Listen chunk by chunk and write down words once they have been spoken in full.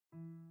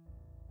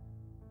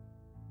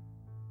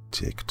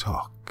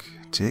Tick-tock,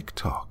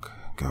 tick-tock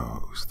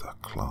goes the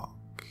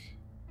clock.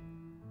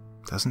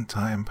 Doesn't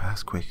time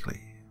pass quickly?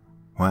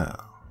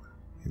 Well,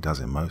 it does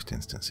in most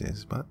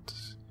instances, but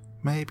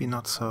maybe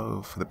not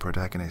so for the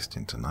protagonist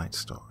in tonight's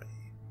story.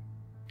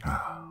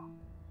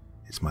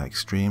 It's my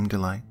extreme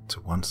delight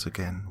to once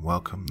again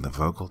welcome the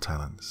vocal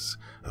talents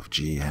of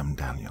G.M.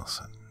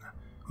 Danielson,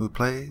 who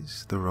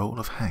plays the role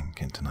of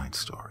Hank in tonight's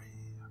story.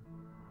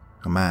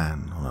 A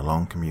man on a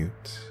long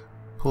commute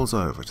pulls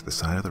over to the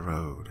side of the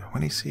road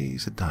when he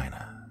sees a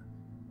diner.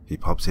 He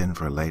pops in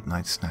for a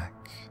late-night snack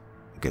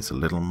and gets a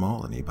little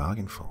more than he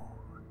bargained for.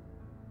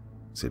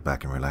 Sit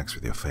back and relax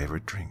with your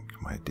favorite drink,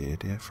 my dear,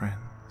 dear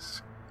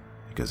friends,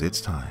 because it's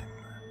time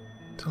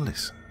to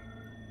listen.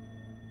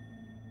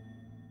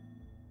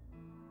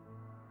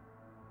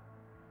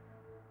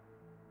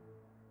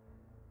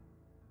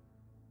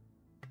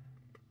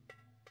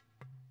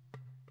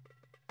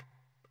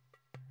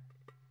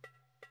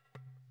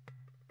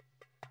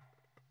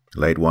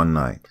 Late one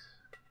night,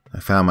 I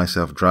found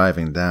myself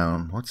driving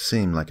down what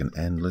seemed like an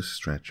endless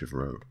stretch of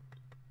road.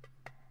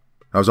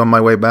 I was on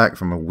my way back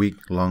from a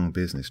week-long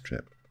business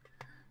trip,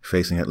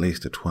 facing at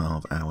least a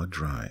 12-hour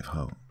drive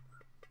home.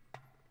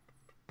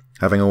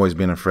 Having always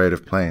been afraid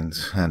of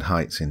planes and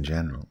heights in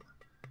general,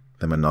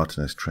 the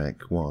monotonous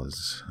trek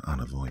was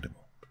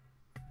unavoidable.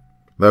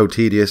 Though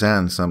tedious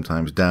and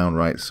sometimes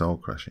downright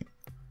soul-crushing,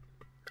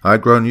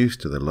 I'd grown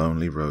used to the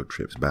lonely road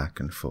trips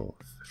back and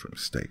forth from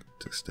state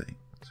to state.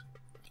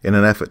 In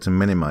an effort to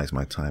minimize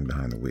my time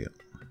behind the wheel,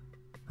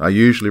 I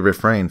usually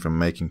refrained from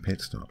making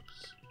pit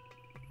stops.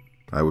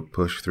 I would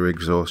push through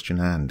exhaustion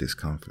and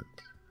discomfort,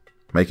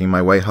 making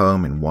my way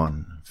home in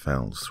one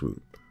fell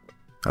swoop.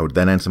 I would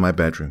then enter my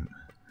bedroom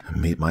and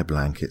meet my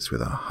blankets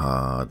with a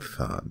hard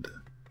thud,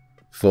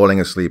 falling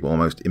asleep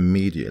almost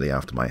immediately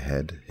after my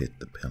head hit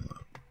the pillow.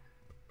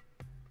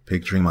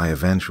 Picturing my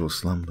eventual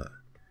slumber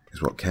is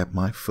what kept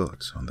my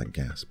foot on the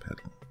gas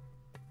pedal.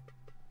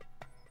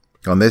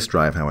 On this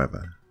drive,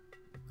 however,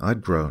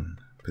 I'd grown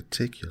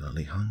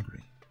particularly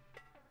hungry.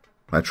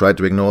 I tried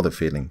to ignore the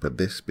feeling, but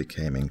this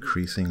became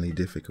increasingly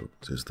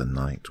difficult as the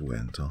night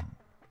went on.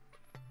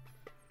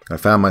 I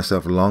found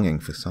myself longing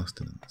for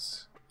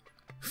sustenance,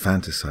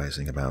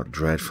 fantasizing about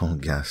dreadful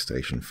gas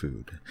station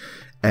food,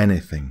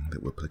 anything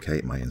that would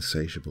placate my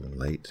insatiable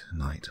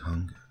late-night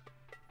hunger.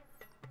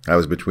 I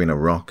was between a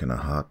rock and a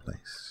hard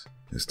place,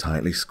 as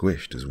tightly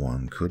squished as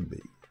one could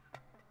be.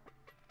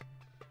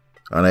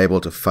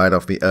 Unable to fight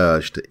off the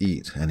urge to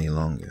eat any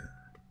longer,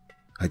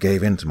 I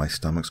gave in to my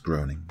stomach's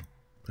groaning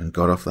and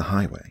got off the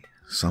highway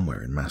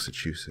somewhere in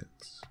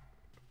Massachusetts.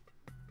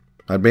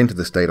 I'd been to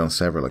the state on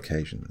several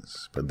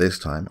occasions, but this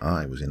time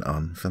I was in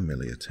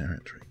unfamiliar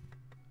territory.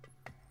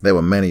 There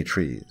were many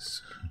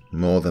trees,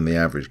 more than the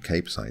average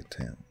Capeside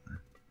town.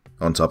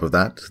 On top of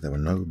that, there were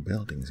no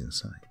buildings in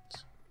sight.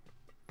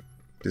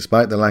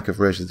 Despite the lack of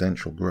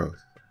residential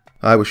growth,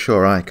 I was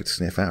sure I could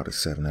sniff out a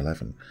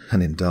 7-Eleven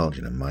and indulge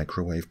in a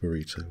microwave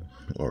burrito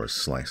or a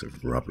slice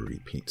of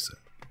rubbery pizza.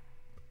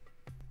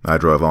 I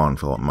drove on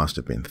for what must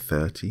have been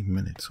 30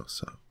 minutes or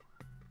so.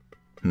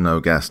 No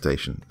gas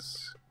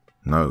stations,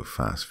 no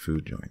fast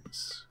food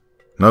joints,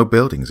 no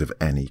buildings of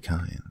any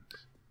kind.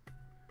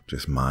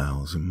 Just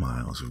miles and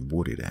miles of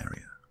wooded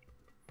area.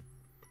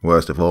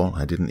 Worst of all,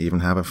 I didn't even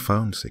have a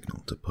phone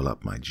signal to pull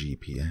up my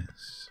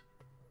GPS.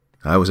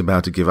 I was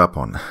about to give up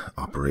on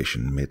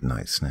Operation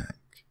Midnight Snack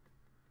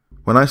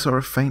when I saw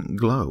a faint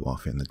glow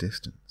off in the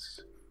distance.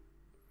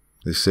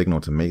 This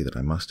signaled to me that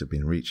I must have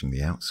been reaching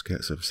the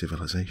outskirts of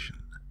civilization.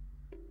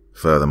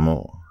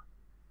 Furthermore,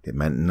 it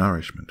meant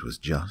nourishment was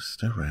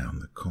just around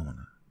the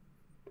corner.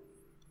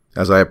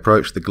 As I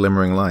approached the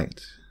glimmering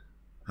light,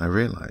 I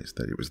realized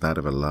that it was that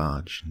of a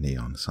large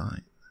neon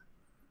sign.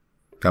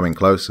 Coming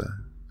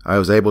closer, I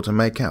was able to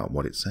make out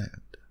what it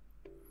said.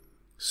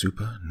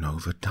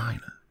 Supernova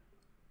Diner,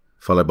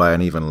 followed by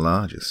an even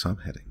larger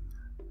subheading.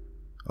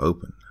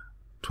 Open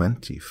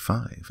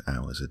 25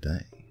 hours a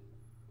day.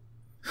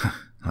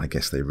 I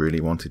guess they really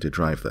wanted to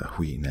drive the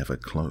 "we never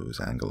close"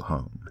 angle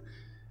home,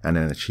 and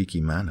in a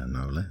cheeky manner,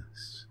 no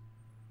less.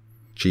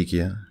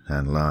 Cheekier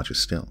and larger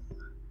still,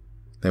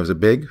 there was a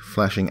big,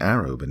 flashing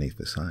arrow beneath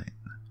the sign,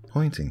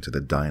 pointing to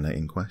the diner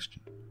in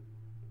question.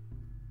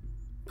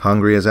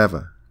 Hungry as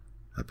ever,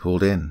 I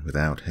pulled in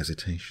without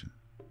hesitation.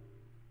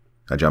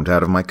 I jumped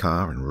out of my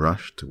car and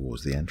rushed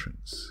towards the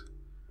entrance,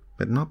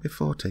 but not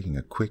before taking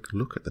a quick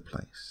look at the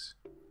place.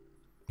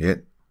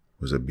 It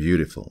was a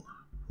beautiful,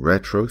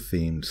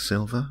 retro-themed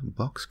silver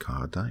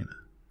boxcar diner.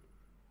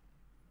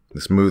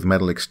 The smooth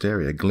metal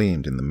exterior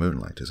gleamed in the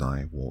moonlight as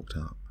I walked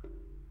up.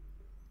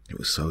 It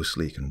was so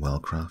sleek and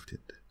well-crafted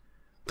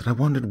that I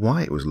wondered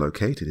why it was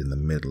located in the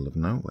middle of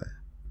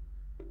nowhere.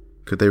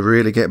 Could they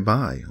really get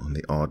by on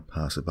the odd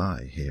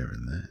passerby here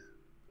and there?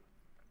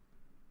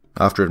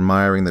 After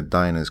admiring the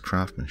diner's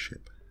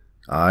craftsmanship,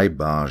 I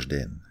barged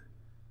in,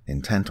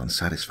 intent on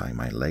satisfying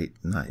my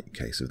late-night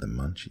case of the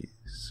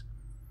munchies.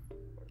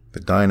 The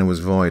diner was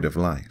void of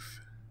life,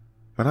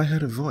 but I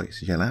heard a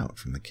voice yell out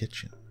from the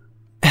kitchen.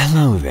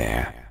 Hello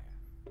there.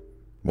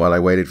 While I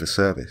waited for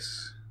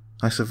service,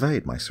 I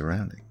surveyed my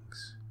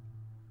surroundings.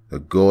 A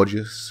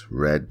gorgeous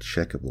red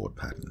checkerboard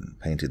pattern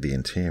painted the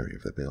interior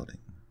of the building.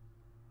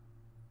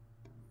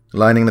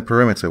 Lining the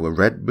perimeter were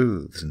red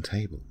booths and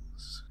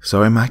tables,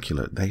 so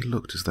immaculate they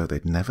looked as though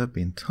they'd never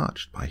been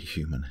touched by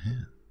human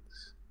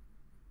hands.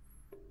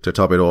 To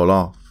top it all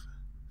off,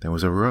 there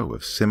was a row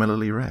of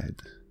similarly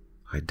red,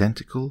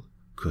 identical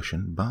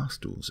cushioned bar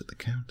stools at the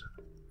counter.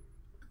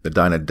 The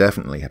diner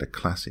definitely had a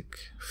classic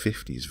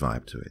 50s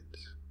vibe to it,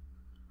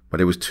 but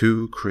it was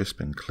too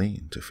crisp and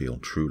clean to feel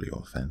truly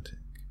authentic.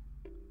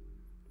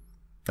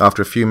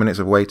 After a few minutes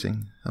of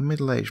waiting, a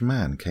middle-aged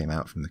man came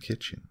out from the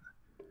kitchen,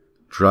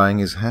 drying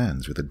his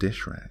hands with a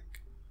dish rag.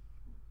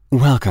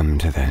 Welcome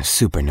to the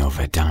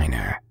Supernova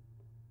Diner.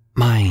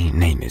 My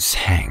name is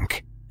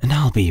Hank, and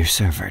I'll be your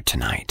server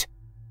tonight.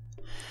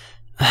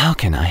 How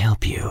can I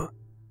help you?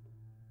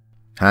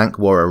 Hank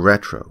wore a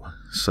retro,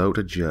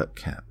 soda-jerk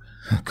cap,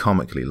 a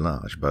comically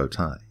large bow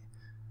tie,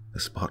 a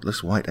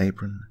spotless white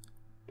apron,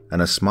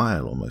 and a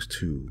smile almost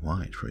too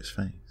wide for his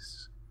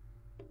face.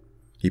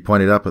 He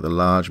pointed up at the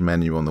large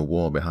menu on the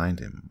wall behind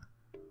him,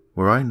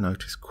 where I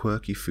noticed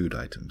quirky food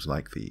items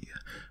like the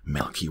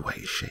Milky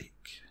Way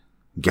shake,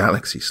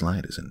 galaxy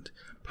sliders, and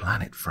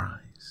planet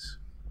fries.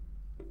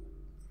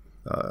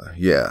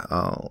 Yeah,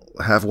 I'll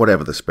have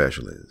whatever the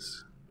special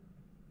is.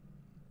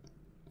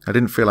 I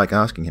didn't feel like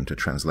asking him to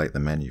translate the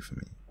menu for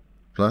me.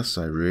 Plus,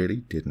 I really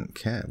didn't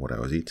care what I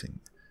was eating,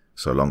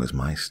 so long as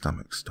my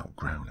stomach stopped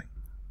growling.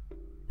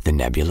 The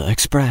Nebula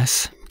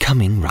Express,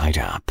 coming right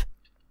up.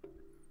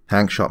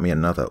 Hank shot me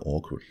another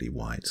awkwardly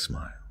wide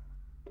smile.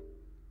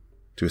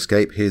 To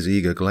escape his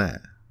eager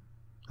glare,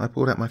 I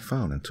pulled out my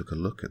phone and took a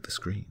look at the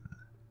screen.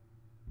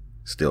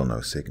 Still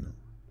no signal,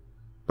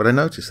 but I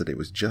noticed that it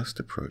was just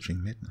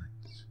approaching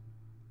midnight.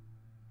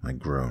 I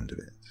groaned a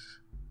bit,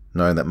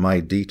 knowing that my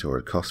detour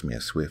had cost me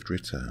a swift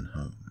return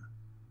home.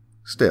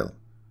 Still,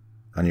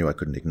 I knew I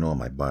couldn't ignore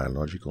my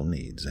biological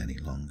needs any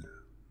longer.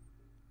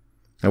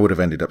 I would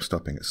have ended up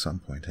stopping at some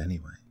point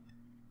anyway.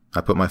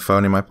 I put my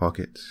phone in my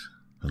pocket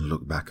and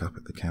looked back up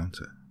at the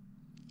counter.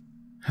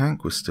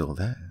 Hank was still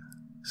there,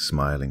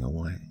 smiling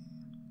away.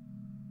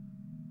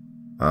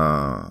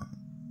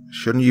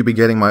 Shouldn't you be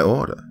getting my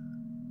order?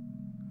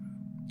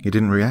 He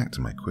didn't react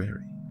to my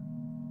query.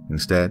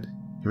 Instead,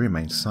 he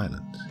remained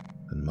silent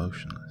and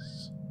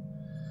motionless.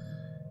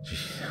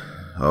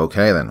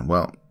 Okay then,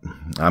 well,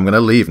 I'm going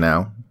to leave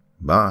now.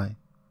 Bye.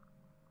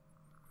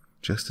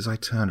 Just as I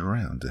turned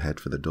around to head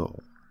for the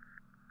door,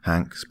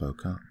 Hank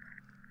spoke up.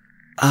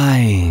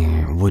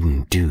 I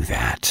wouldn't do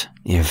that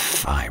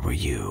if I were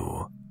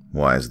you.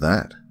 Why is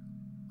that?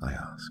 I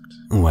asked.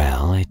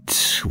 Well,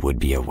 it would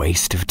be a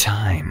waste of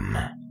time.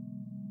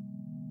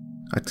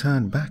 I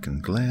turned back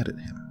and glared at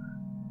him.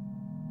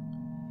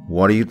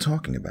 What are you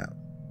talking about?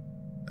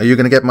 Are you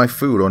going to get my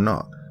food or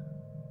not?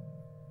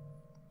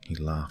 He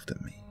laughed at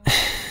me.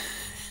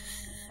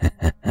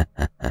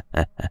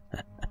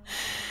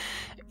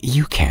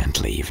 You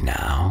can't leave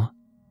now.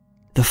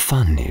 The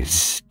fun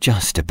is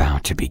just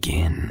about to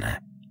begin.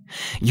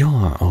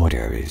 Your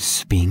order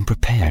is being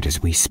prepared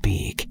as we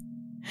speak.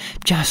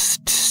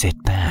 Just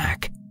sit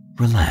back,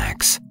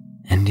 relax,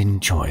 and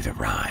enjoy the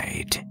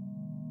ride.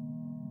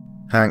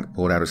 Hank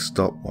pulled out a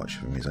stopwatch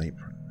from his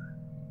apron.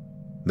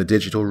 The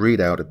digital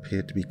readout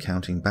appeared to be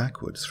counting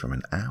backwards from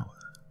an hour.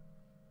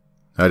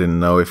 I didn't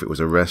know if it was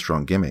a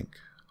restaurant gimmick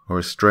or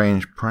a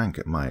strange prank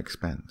at my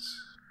expense,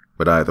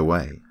 but either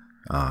way,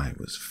 I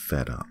was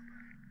fed up.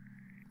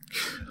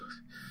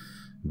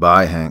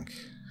 Bye, Hank.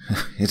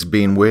 It's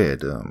been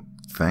weird.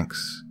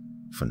 Thanks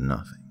for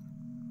nothing.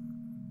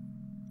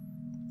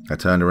 I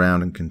turned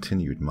around and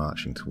continued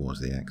marching towards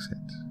the exit.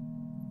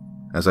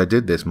 As I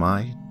did this,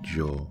 my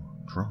jaw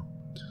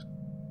dropped.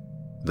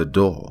 The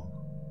door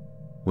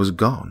was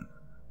gone.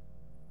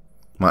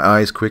 My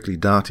eyes quickly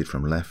darted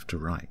from left to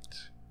right,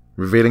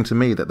 revealing to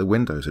me that the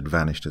windows had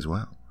vanished as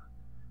well.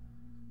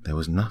 There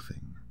was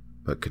nothing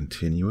but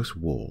continuous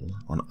wall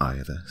on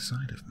either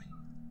side of me.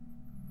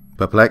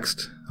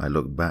 Perplexed, I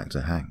looked back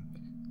to Hank.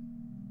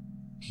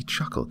 He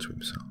chuckled to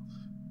himself,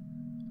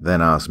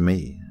 then asked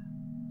me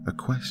a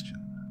question.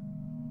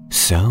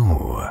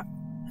 So,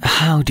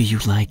 how do you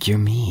like your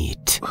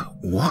meat?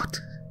 What?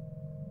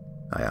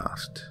 I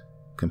asked,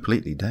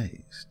 completely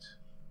dazed.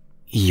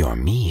 Your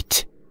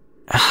meat?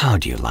 How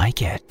do you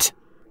like it?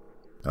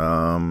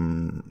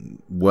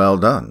 Well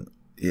done.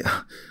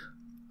 Yeah,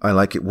 I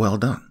like it well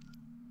done.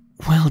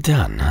 Well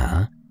done,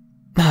 huh?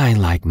 I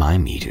like my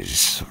meat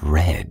as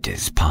red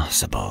as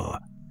possible.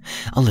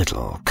 A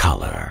little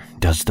color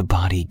does the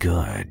body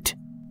good.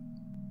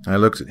 I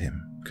looked at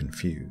him,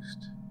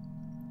 confused.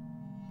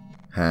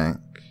 Hank,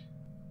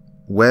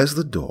 where's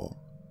the door?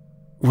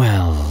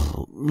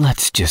 Well,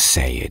 let's just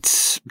say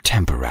it's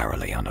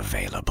temporarily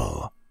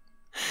unavailable.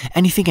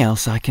 Anything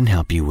else I can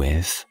help you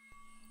with?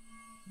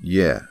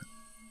 Yeah.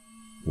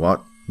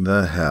 What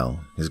the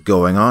hell is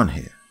going on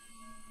here?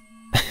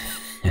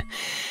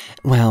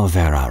 Well,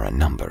 there are a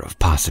number of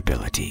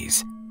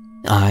possibilities.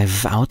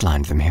 I've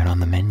outlined them here on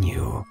the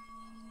menu.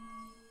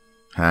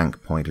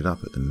 Hank pointed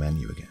up at the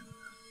menu again.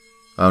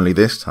 Only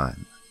this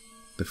time,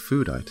 the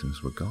food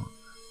items were gone.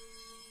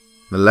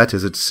 The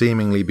letters had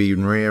seemingly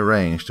been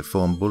rearranged to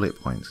form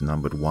bullet points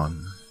numbered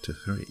 1 to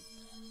 3.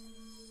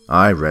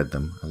 I read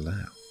them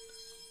aloud.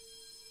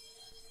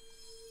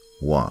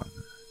 1.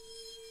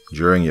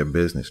 During your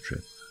business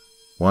trip,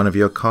 one of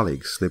your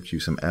colleagues slipped you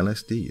some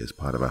LSD as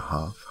part of a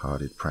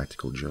half-hearted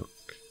practical joke.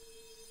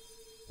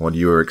 What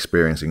you are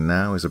experiencing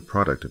now is a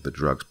product of the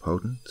drug's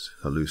potent,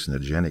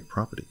 hallucinogenic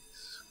properties.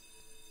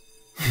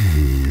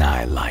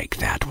 I like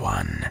that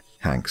one,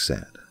 Hank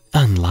said.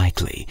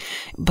 Unlikely,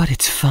 but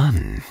it's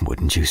fun,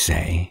 wouldn't you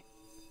say?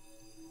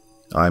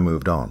 I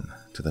moved on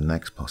to the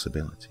next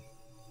possibility.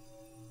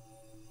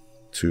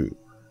 2.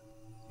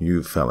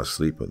 You fell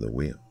asleep at the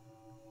wheel.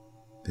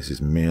 This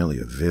is merely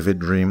a vivid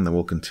dream that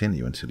will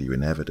continue until you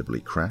inevitably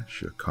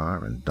crash your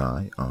car and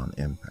die on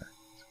impact.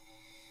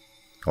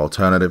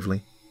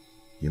 Alternatively,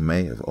 you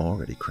may have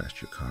already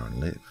crashed your car and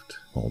lived,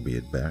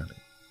 albeit barely.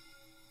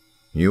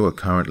 You are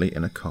currently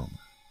in a coma,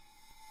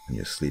 and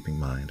your sleeping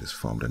mind has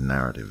formed a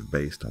narrative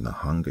based on the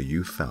hunger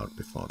you felt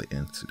before the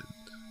incident.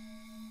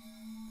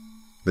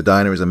 The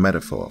diner is a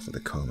metaphor for the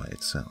coma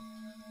itself,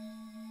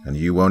 and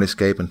you won't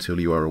escape until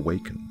you are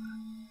awakened,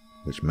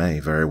 which may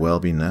very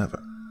well be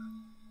never.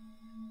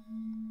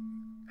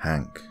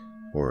 Hank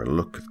wore a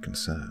look of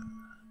concern.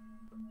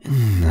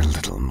 A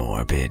little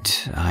morbid,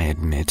 I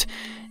admit,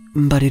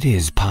 but it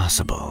is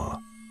possible.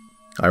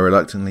 I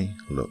reluctantly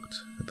looked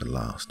at the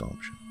last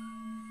option.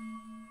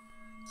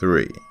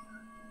 3.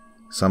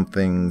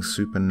 Something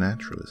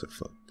supernatural is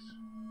afoot.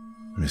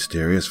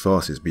 Mysterious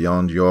forces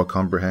beyond your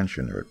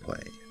comprehension are at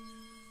play,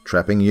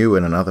 trapping you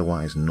in an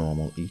otherwise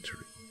normal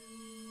eatery.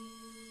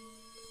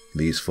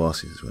 These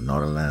forces will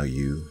not allow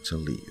you to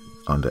leave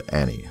under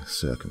any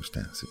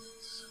circumstances.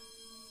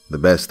 The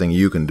best thing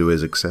you can do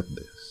is accept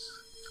this.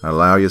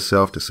 Allow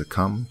yourself to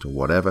succumb to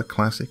whatever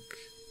classic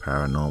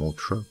paranormal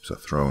tropes are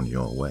thrown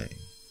your way.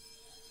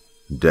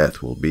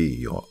 Death will be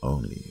your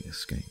only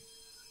escape.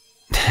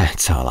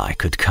 That's all I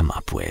could come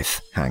up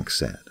with, Hank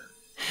said.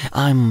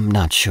 I'm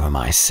not sure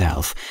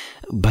myself,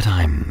 but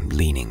I'm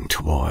leaning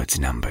towards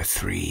number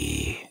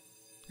 3.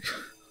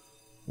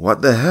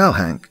 What the hell,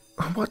 Hank?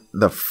 What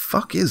the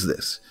fuck is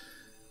this?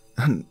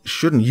 And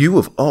shouldn't you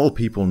of all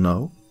people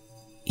know?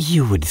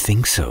 You would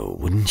think so,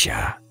 wouldn't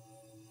ya?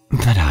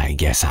 But I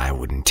guess I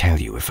wouldn't tell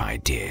you if I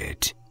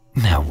did.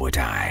 Now would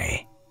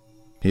I?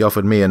 He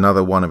offered me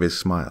another one of his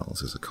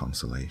smiles as a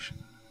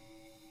consolation.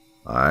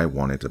 I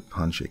wanted to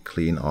punch it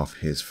clean off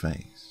his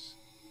face.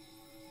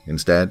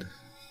 Instead,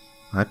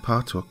 I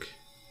partook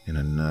in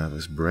a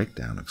nervous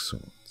breakdown of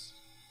sorts.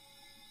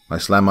 I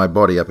slammed my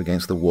body up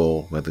against the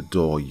wall where the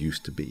door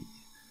used to be.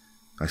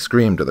 I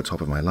screamed at the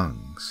top of my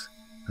lungs,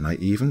 and I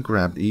even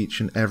grabbed each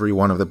and every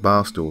one of the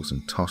bar stools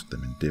and tossed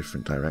them in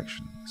different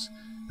directions,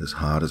 as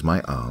hard as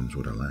my arms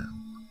would allow.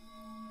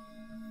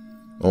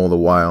 All the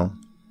while,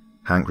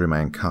 Hank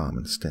remained calm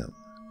and still,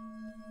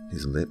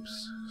 his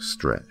lips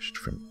stretched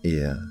from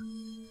ear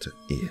to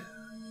ear.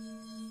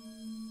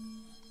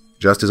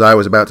 Just as I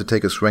was about to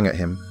take a swing at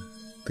him,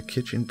 the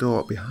kitchen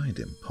door behind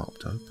him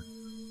popped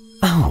open.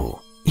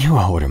 Oh, your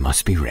order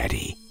must be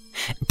ready.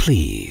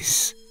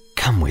 Please,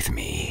 come with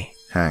me.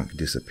 Hank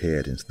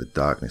disappeared into the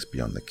darkness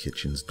beyond the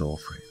kitchen's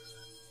doorframe.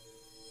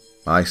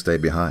 I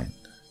stayed behind,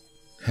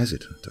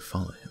 hesitant to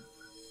follow him.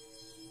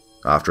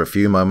 After a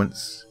few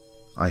moments,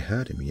 I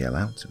heard him yell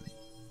out to me.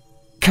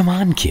 Come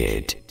on,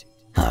 kid.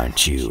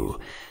 Aren't you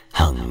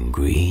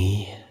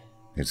hungry?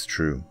 It's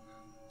true,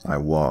 I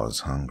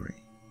was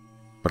hungry,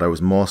 but I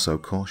was more so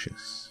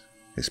cautious,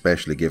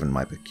 especially given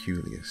my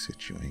peculiar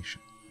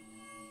situation.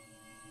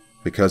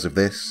 Because of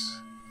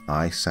this,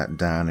 I sat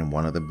down in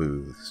one of the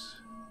booths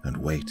and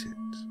waited.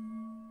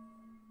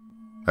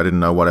 I didn't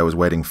know what I was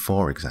waiting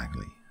for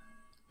exactly,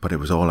 but it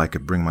was all I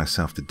could bring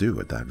myself to do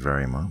at that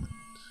very moment.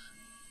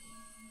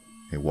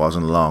 It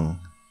wasn't long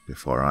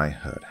before I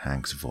heard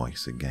Hank's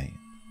voice again.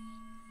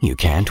 You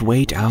can't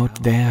wait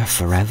out there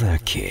forever,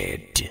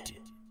 kid.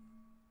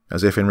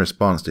 As if in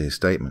response to his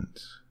statement,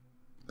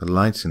 the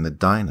lights in the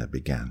diner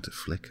began to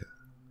flicker.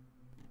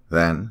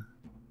 Then,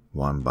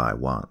 one by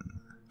one,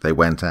 they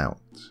went out,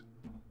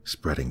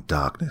 spreading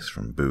darkness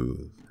from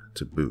booth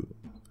to booth.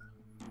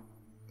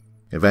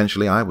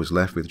 Eventually, I was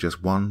left with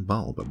just one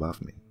bulb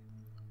above me,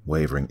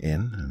 wavering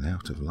in and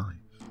out of life.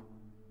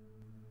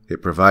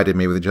 It provided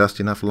me with just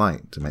enough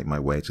light to make my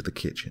way to the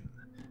kitchen,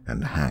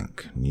 and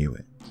Hank knew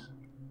it.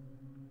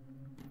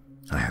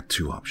 I had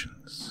 2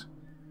 options.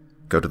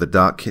 Go to the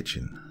dark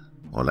kitchen,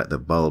 or let the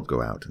bulb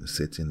go out and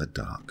sit in the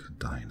dark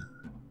diner.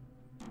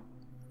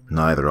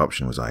 Neither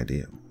option was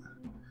ideal,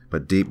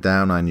 but deep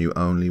down I knew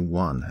only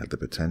one had the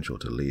potential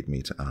to lead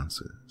me to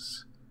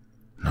answers,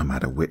 no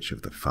matter which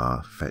of the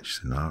far-fetched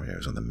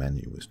scenarios on the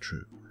menu was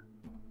true.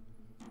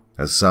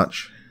 As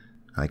such,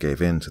 I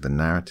gave in to the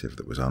narrative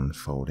that was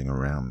unfolding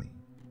around me.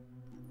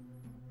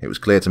 It was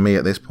clear to me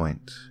at this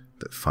point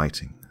that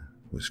fighting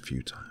was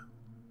futile.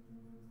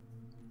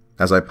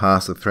 As I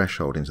passed the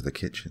threshold into the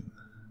kitchen,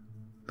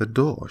 the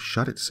door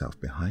shut itself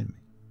behind me.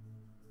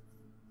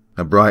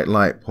 A bright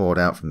light poured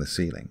out from the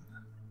ceiling,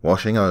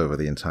 washing over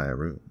the entire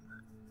room,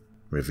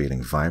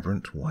 revealing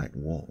vibrant white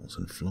walls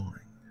and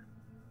flooring.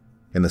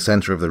 In the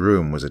center of the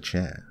room was a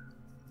chair,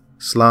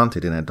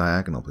 slanted in a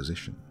diagonal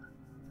position,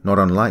 not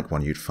unlike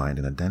one you'd find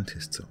in a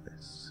dentist's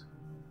office.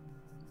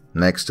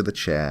 Next to the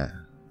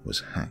chair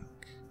was Hank,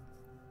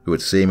 who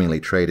had seemingly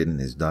traded in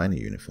his diner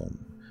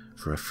uniform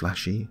for a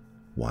flashy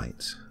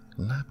white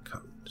lab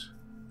coat.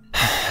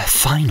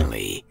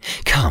 Finally,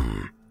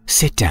 come,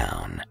 sit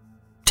down,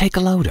 take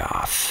a load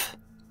off.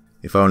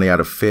 If only out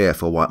of fear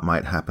for what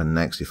might happen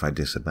next if I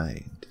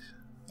disobeyed,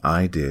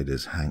 I did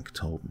as Hank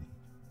told me.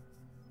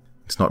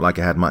 It's not like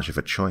I had much of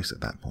a choice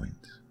at that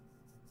point.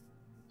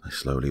 I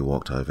slowly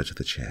walked over to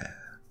the chair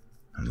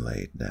and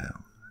laid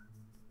down.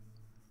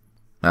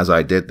 As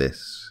I did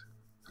this,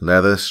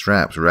 leather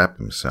straps wrapped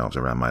themselves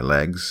around my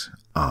legs,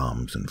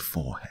 arms, and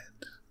forehead.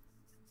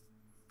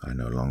 I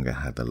no longer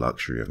had the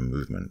luxury of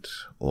movement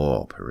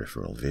or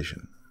peripheral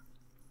vision.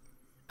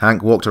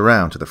 Hank walked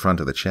around to the front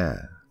of the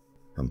chair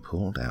and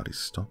pulled out his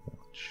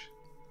stopwatch.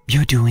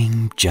 You're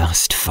doing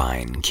just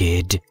fine,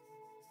 kid.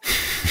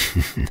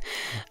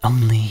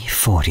 Only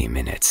 40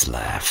 minutes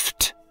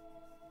left.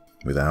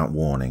 Without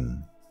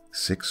warning,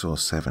 6 or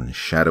 7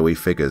 shadowy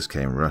figures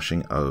came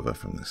rushing over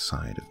from the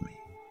side of me.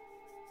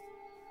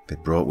 They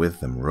brought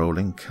with them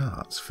rolling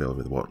carts filled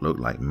with what looked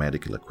like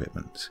medical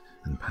equipment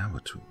and power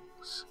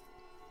tools.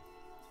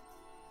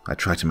 I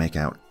tried to make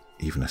out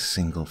even a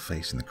single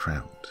face in the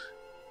crowd,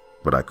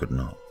 but I could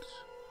not.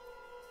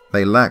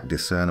 They lacked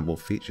discernible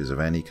features of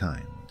any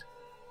kind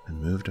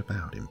and moved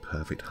about in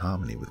perfect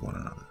harmony with one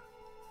another,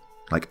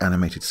 like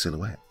animated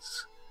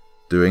silhouettes,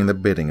 doing the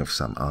bidding of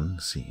some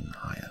unseen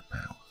higher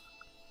power.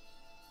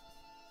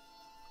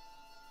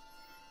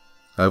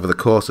 Over the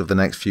course of the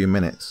next few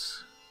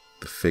minutes,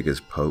 the figures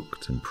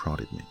poked and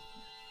prodded me,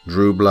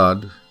 drew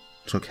blood,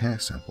 took hair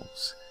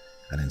samples,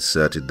 and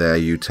inserted their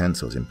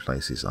utensils in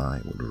places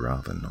I would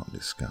rather not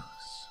discuss.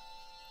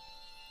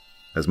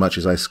 As much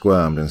as I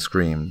squirmed and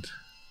screamed,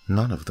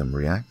 none of them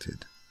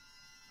reacted,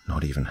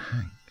 not even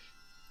Hank.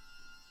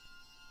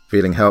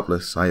 Feeling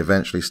helpless, I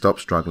eventually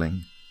stopped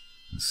struggling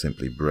and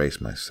simply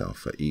braced myself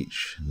for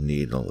each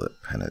needle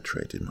that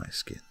penetrated my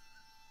skin.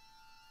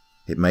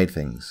 It made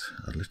things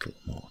a little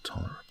more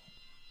tolerable.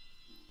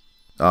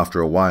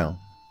 After a while,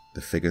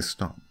 the figures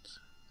stopped.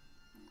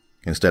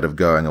 Instead of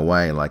going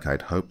away like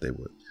I'd hoped they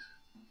would,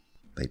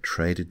 they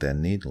traded their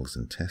needles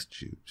and test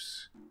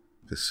tubes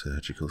for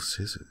surgical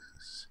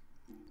scissors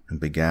and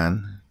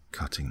began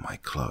cutting my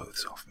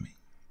clothes off me.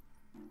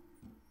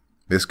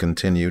 This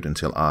continued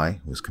until I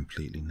was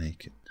completely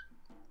naked.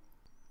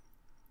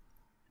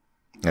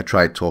 I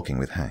tried talking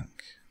with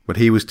Hank, but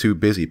he was too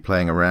busy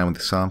playing around with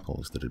the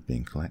samples that had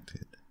been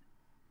collected.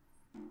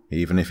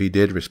 Even if he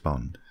did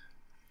respond,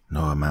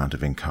 no amount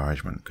of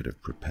encouragement could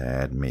have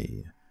prepared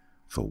me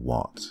for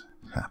what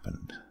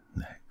happened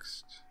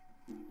next.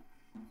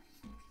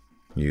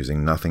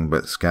 Using nothing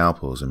but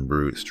scalpels and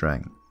brute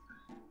strength,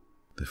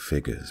 the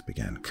figures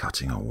began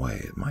cutting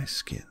away at my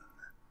skin.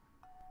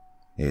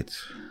 It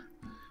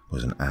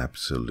was an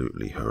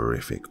absolutely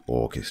horrific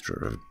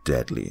orchestra of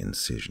deadly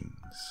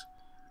incisions,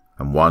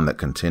 and one that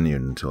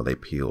continued until they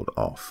peeled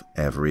off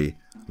every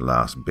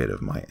last bit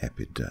of my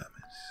epidermis.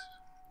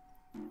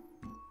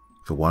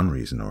 For one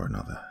reason or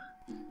another,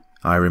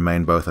 I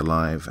remained both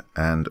alive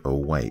and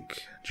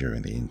awake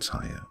during the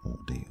entire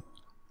ordeal,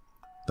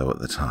 though at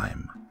the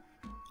time,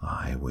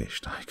 I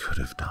wished I could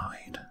have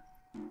died.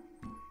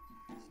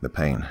 The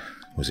pain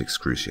was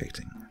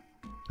excruciating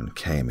and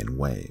came in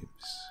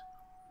waves.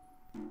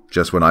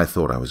 Just when I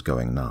thought I was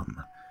going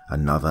numb,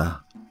 another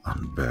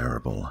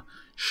unbearable,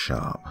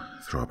 sharp,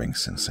 throbbing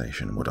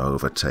sensation would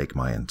overtake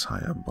my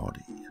entire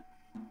body.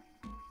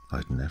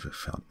 I'd never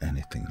felt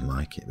anything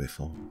like it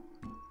before.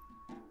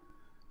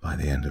 By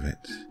the end of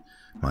it,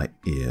 my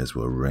ears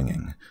were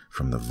ringing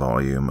from the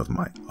volume of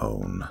my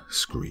own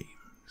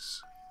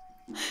screams.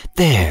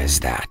 There's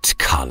that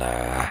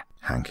color,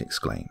 Hank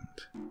exclaimed,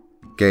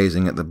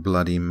 gazing at the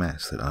bloody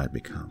mess that I'd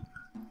become.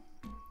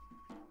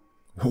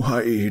 Why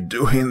are you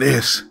doing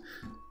this?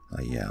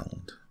 I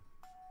yelled.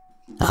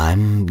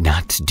 I'm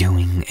not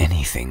doing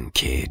anything,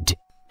 kid.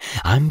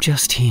 I'm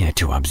just here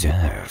to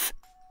observe.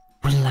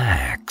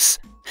 Relax.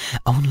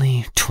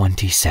 Only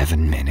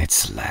 27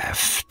 minutes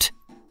left.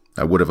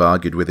 I would have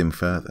argued with him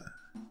further,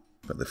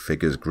 but the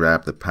figures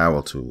grabbed the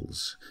power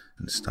tools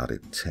and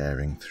started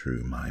tearing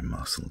through my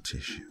muscle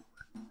tissue.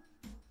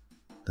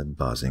 The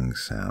buzzing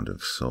sound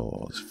of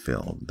saws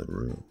filled the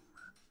room,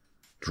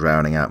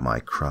 drowning out my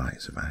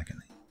cries of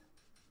agony.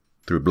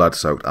 Through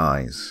blood-soaked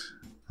eyes,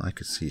 I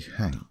could see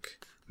Hank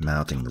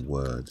mouthing the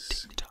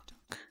words,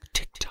 Tick-tock,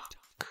 tick-tock,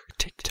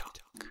 tick-tock,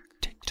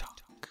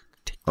 tick-tock,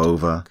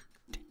 over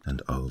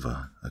and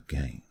over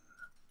again.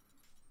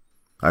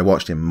 I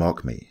watched him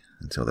mock me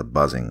until the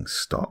buzzing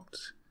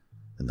stopped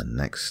and the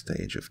next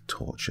stage of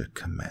torture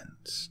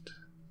commenced.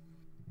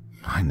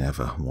 I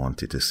never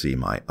wanted to see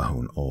my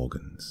own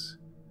organs.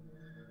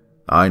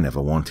 I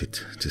never wanted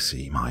to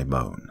see my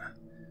bone.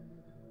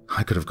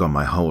 I could have gone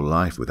my whole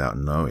life without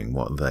knowing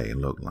what they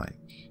looked like.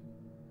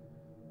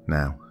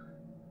 Now,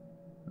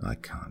 I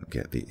can't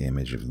get the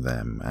image of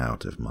them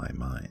out of my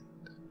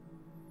mind,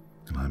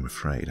 and I'm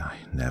afraid I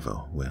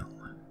never will.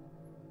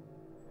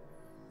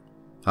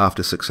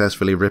 After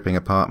successfully ripping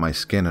apart my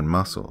skin and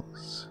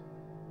muscles,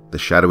 the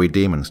shadowy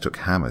demons took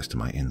hammers to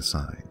my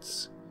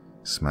insides,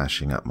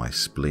 smashing up my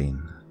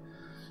spleen,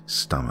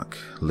 stomach,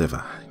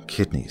 liver,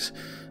 kidneys,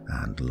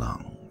 and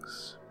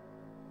lungs.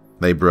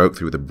 They broke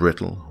through the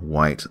brittle,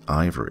 white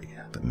ivory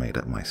that made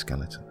up my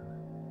skeleton,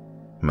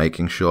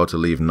 making sure to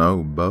leave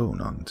no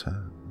bone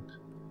unturned.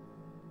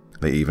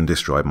 They even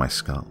destroyed my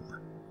skull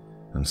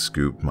and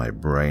scooped my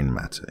brain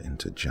matter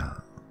into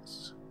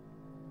jars.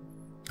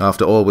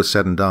 After all was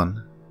said and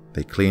done,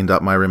 they cleaned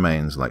up my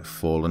remains like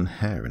fallen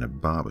hair in a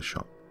barber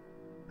shop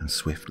and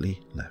swiftly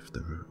left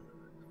the room.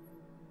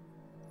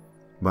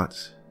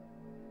 But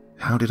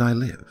how did I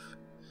live?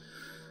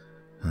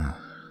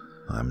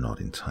 I'm not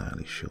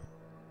entirely sure.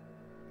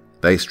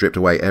 They stripped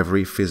away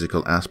every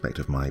physical aspect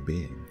of my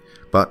being,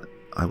 but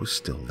I was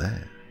still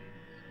there.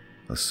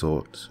 A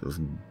sort of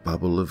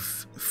bubble of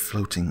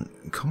floating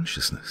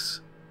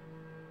consciousness.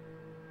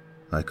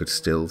 I could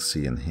still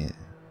see and hear,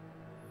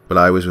 but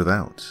I was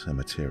without a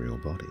material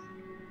body.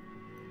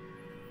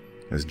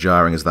 As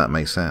jarring as that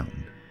may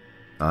sound,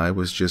 I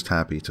was just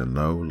happy to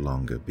no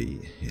longer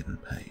be in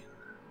pain.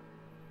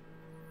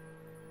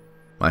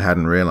 I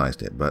hadn't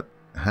realized it, but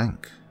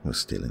Hank was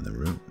still in the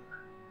room.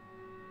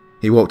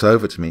 He walked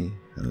over to me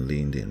and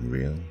leaned in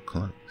real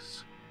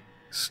close,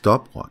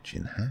 stopwatch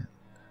in hand.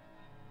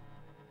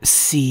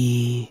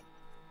 See?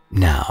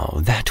 Now,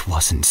 that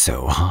wasn't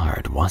so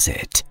hard, was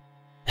it?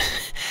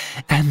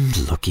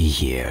 And looky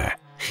here,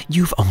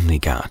 you've only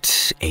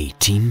got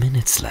 18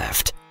 minutes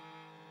left.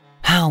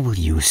 How will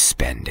you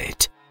spend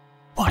it?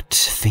 What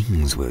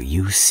things will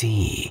you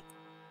see?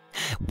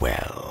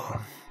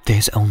 Well,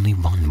 there's only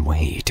one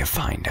way to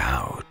find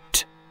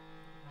out.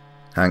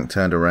 Hank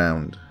turned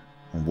around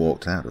and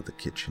walked out of the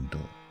kitchen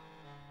door,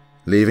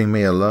 leaving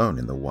me alone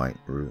in the white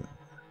room.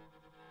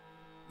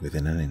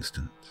 Within an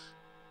instant,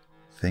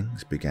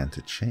 things began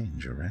to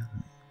change around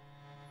me.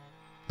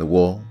 The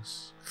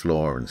walls,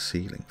 floor, and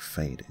ceiling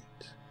faded,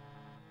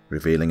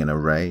 revealing an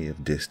array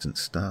of distant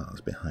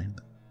stars behind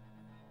them.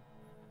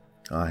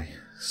 I,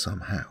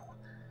 somehow,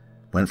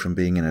 went from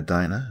being in a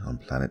diner on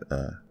planet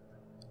Earth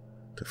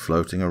to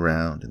floating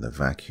around in the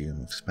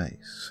vacuum of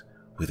space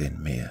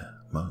within mere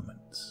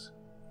moments.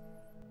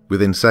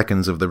 Within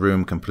seconds of the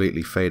room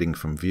completely fading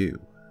from view,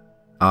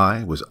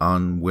 I was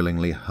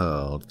unwillingly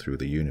hurled through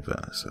the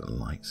universe at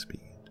light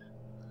speed.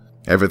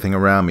 Everything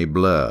around me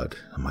blurred,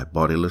 and my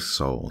bodiless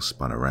soul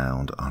spun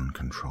around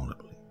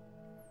uncontrollably.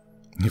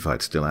 If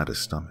I'd still had a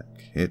stomach,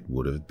 it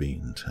would have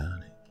been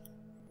turning.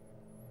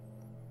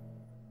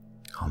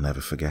 I'll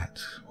never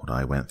forget what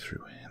I went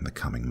through in the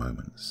coming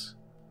moments,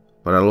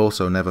 but I'll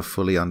also never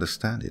fully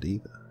understand it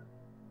either.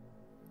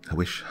 I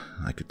wish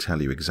I could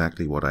tell you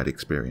exactly what I'd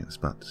experienced,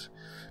 but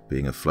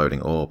being a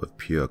floating orb of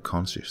pure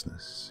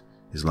consciousness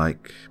is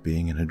like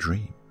being in a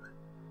dream.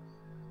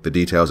 The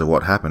details of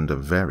what happened are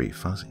very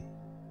fuzzy.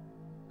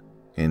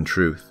 In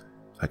truth,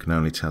 I can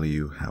only tell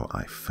you how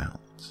I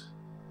felt.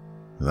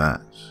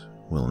 That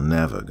will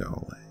never go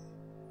away.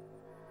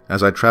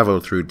 As I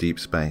traveled through deep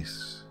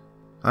space,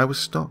 I was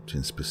stopped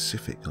in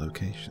specific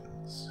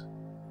locations,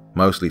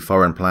 mostly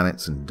foreign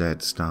planets and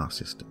dead star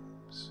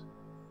systems.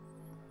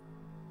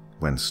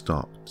 When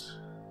stopped,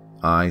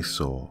 I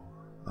saw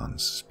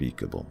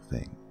unspeakable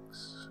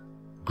things,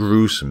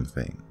 gruesome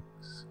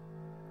things,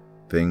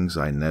 things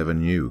I never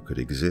knew could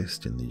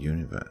exist in the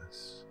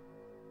universe.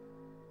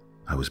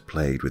 I was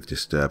plagued with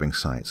disturbing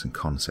sights and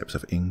concepts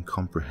of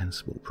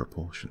incomprehensible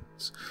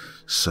proportions,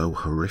 so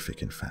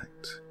horrific in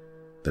fact,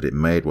 that it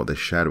made what the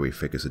shadowy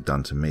figures had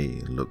done to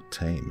me look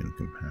tame in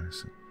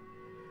comparison.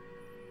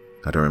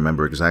 I don't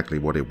remember exactly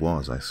what it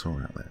was I saw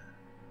out there,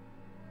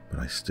 but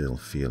I still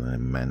feel an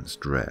immense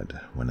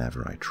dread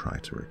whenever I try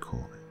to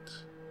recall it.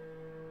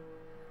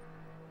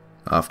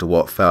 After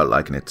what felt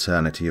like an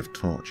eternity of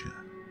torture,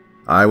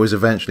 I was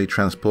eventually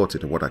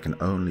transported to what I can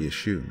only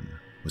assume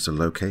was a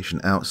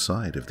location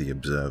outside of the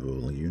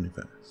observable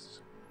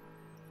universe.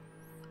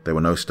 There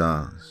were no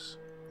stars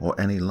or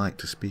any light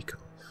to speak of,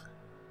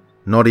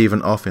 not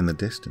even off in the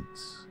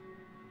distance.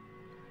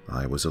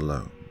 I was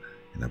alone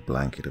in a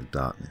blanket of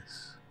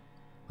darkness,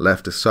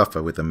 left to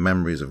suffer with the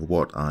memories of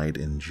what I'd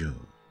endured.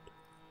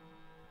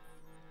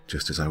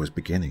 Just as I was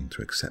beginning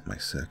to accept my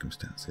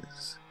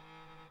circumstances,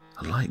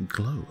 a light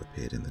glow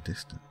appeared in the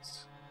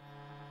distance.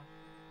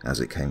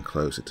 As it came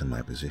closer to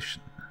my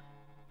position,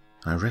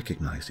 I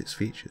recognized its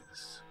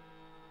features.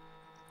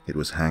 It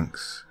was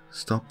Hank's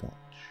stopwatch.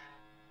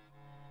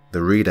 The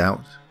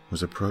readout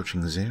was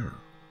approaching 0.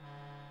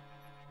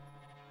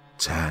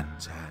 10,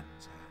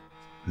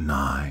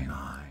 9,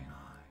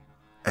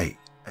 8.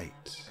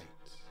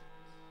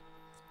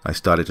 I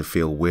started to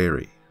feel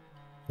weary,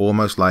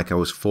 almost like I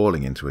was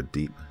falling into a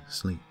deep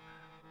sleep.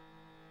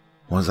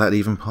 Was that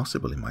even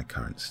possible in my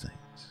current state?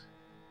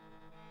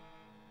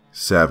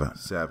 7,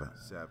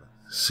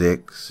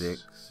 6,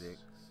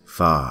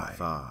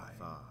 5.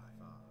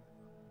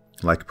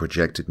 Like a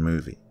projected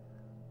movie,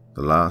 the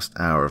the last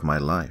hour of my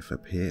life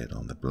appeared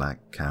on the black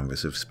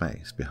canvas of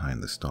space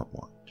behind the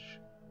stopwatch.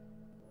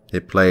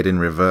 It played in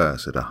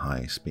reverse at a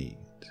high speed,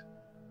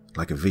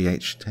 like a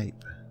VH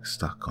tape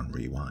stuck on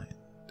rewind.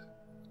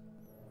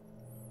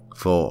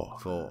 4,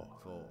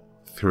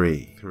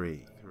 3,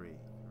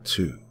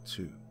 2.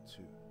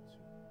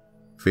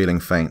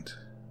 Feeling faint,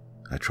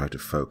 I tried to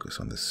focus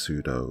on the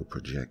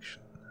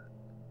pseudo-projection.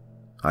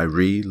 I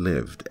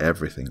relived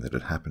everything that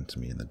had happened to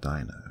me in the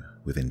diner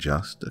within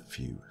just a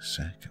few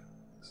seconds.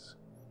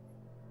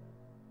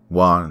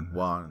 1,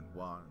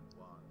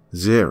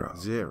 0,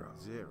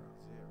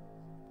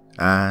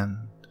 and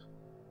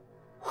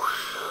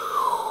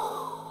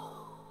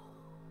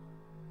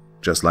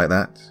just like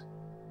that,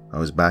 I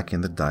was back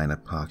in the diner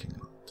parking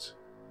lot,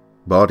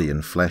 body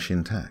and flesh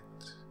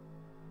intact.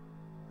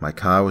 My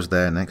car was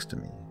there next to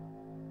me,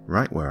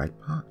 right where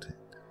I'd parked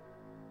it.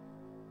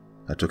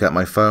 I took out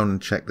my phone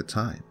and checked the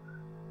time.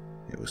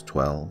 It was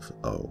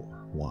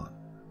 12:01.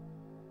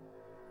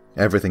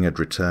 Everything had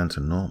returned to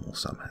normal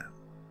somehow,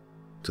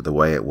 to the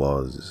way it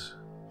was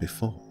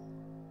before.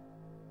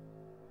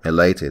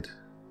 Elated,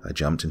 I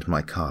jumped into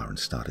my car and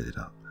started it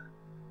up.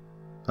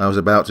 I was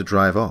about to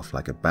drive off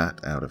like a bat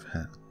out of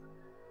hell,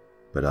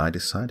 but I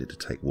decided to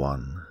take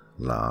one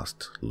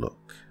last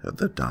look at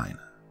the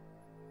diner.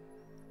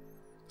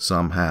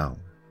 Somehow,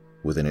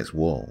 within its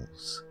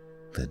walls,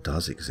 there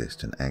does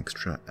exist an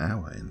extra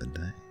hour in the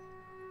day.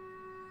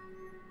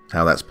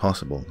 How that's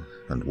possible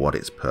and what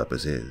its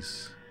purpose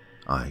is,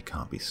 I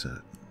can't be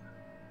certain.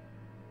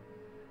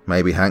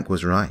 Maybe Hank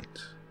was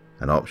right,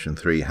 and option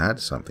 3 had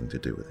something to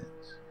do with it.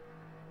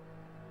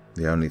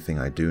 The only thing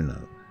I do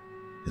know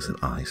is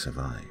that I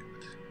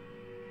survived,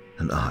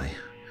 and I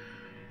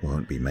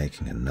won't be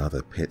making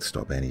another pit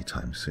stop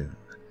anytime soon,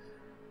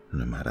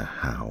 no matter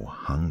how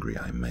hungry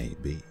I may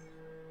be.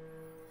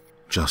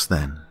 Just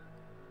then,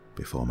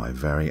 before my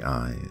very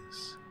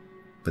eyes,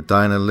 the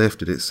diner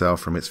lifted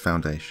itself from its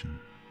foundation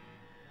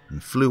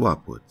and flew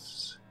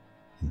upwards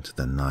into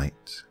the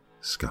night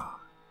sky.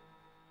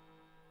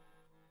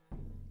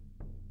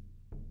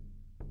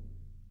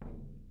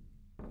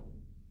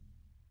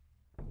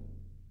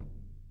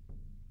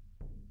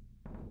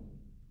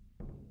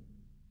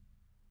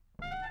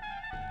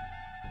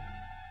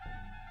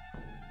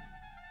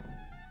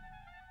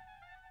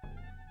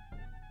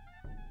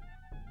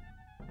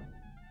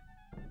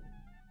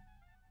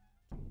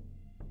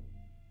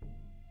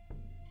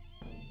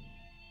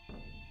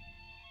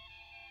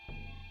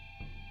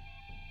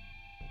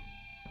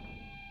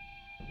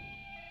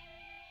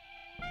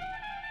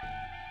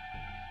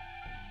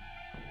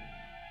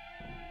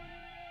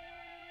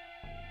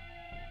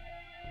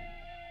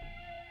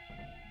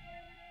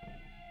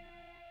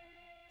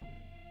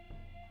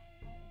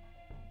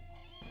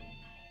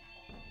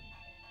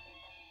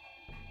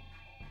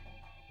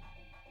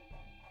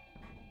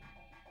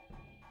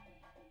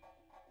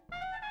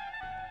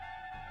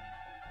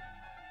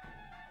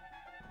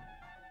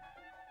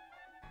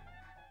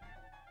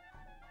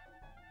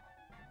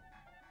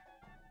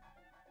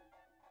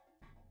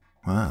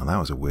 Well, that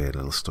was a weird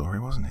little story,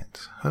 wasn't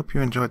it? Hope you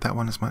enjoyed that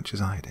one as much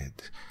as I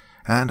did.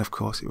 And, of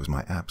course, it was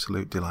my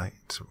absolute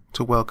delight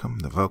to welcome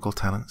the vocal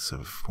talents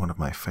of one of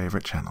my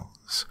favourite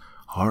channels,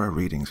 Horror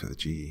Readings with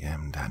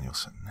G.M.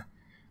 Danielson.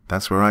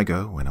 That's where I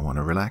go when I want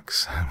to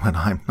relax, when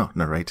I'm not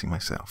narrating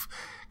myself.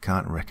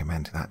 Can't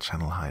recommend that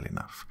channel highly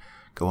enough.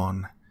 Go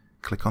on,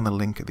 click on the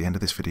link at the end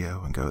of this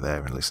video and go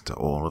there and listen to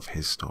all of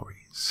his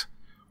stories.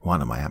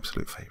 One of my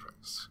absolute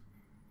favourites.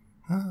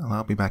 Well,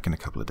 I'll be back in a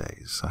couple of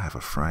days. I have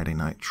a Friday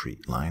night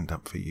treat lined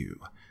up for you,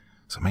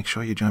 so make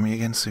sure you join me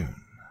again soon.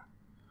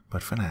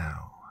 But for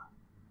now,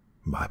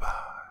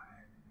 bye-bye.